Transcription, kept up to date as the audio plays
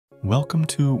Welcome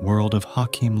to World of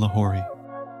Hakeem Lahori.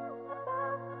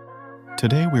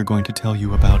 Today we're going to tell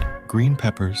you about green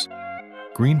peppers.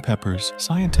 Green peppers,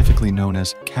 scientifically known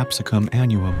as Capsicum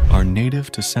annuum, are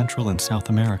native to Central and South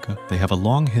America. They have a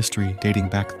long history dating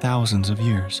back thousands of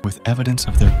years, with evidence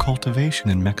of their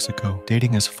cultivation in Mexico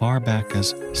dating as far back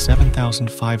as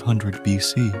 7,500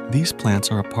 BC. These plants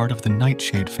are a part of the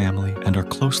nightshade family and are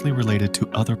closely related to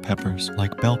other peppers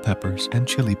like bell peppers and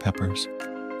chili peppers.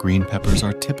 Green peppers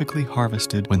are typically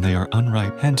harvested when they are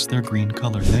unripe, hence their green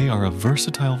color. They are a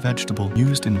versatile vegetable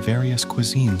used in various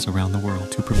cuisines around the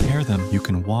world. To prepare them, you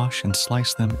can wash and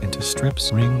slice them into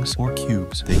strips, rings, or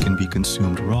cubes. They can be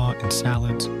consumed raw in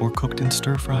salads or cooked in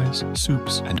stir-fries,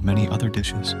 soups, and many other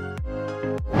dishes.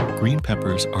 Green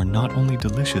peppers are not only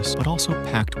delicious, but also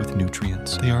packed with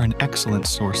nutrients. They are an excellent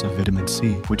source of vitamin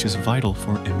C, which is vital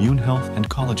for immune health and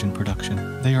collagen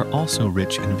production. They are also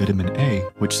rich in vitamin A,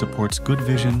 which supports good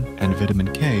vision, and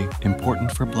vitamin K,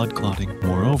 important for blood clotting.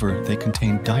 Moreover, they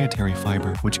contain dietary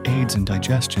fiber, which aids in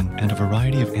digestion, and a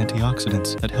variety of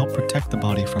antioxidants that help protect the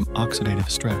body from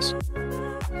oxidative stress.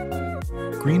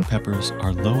 Green peppers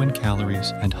are low in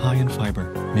calories and high in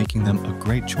fiber, making them a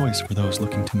great choice for those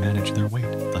looking to manage their weight.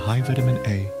 The high vitamin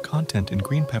A content in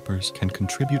green peppers can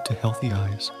contribute to healthy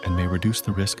eyes and may reduce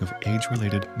the risk of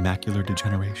age-related macular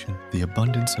degeneration. The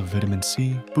abundance of vitamin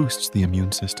C boosts the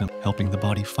immune system, helping the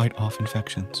body fight off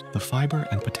infections. The fiber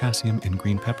and potassium in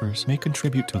green peppers may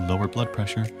contribute to lower blood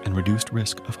pressure and reduced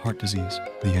risk of heart disease.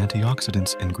 The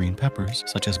antioxidants in green peppers,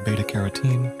 such as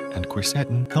beta-carotene and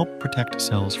quercetin, help protect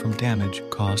cells from damage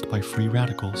caused by free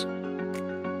radicals.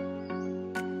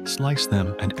 Slice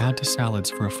them and add to salads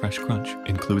for a fresh crunch.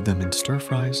 Include them in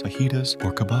stir-fries, fajitas,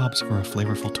 or kebabs for a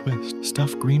flavorful twist.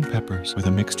 Stuff green peppers with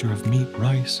a mixture of meat,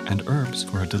 rice, and herbs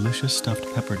for a delicious stuffed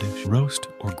pepper dish. Roast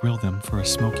or grill them for a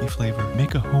smoky flavor.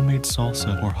 Make a homemade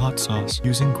salsa or hot sauce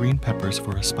using green peppers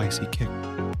for a spicy kick.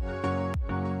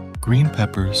 Green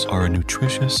peppers are a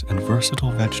nutritious and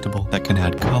versatile vegetable that can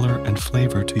add color and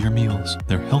flavor to your meals.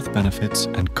 Their health benefits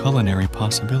and culinary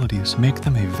possibilities make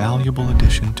them a valuable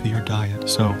addition to your diet.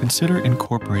 So consider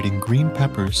incorporating green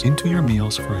peppers into your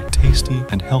meals for a tasty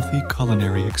and healthy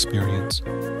culinary experience.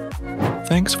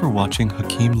 Thanks for watching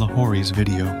Hakeem Lahori's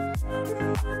video.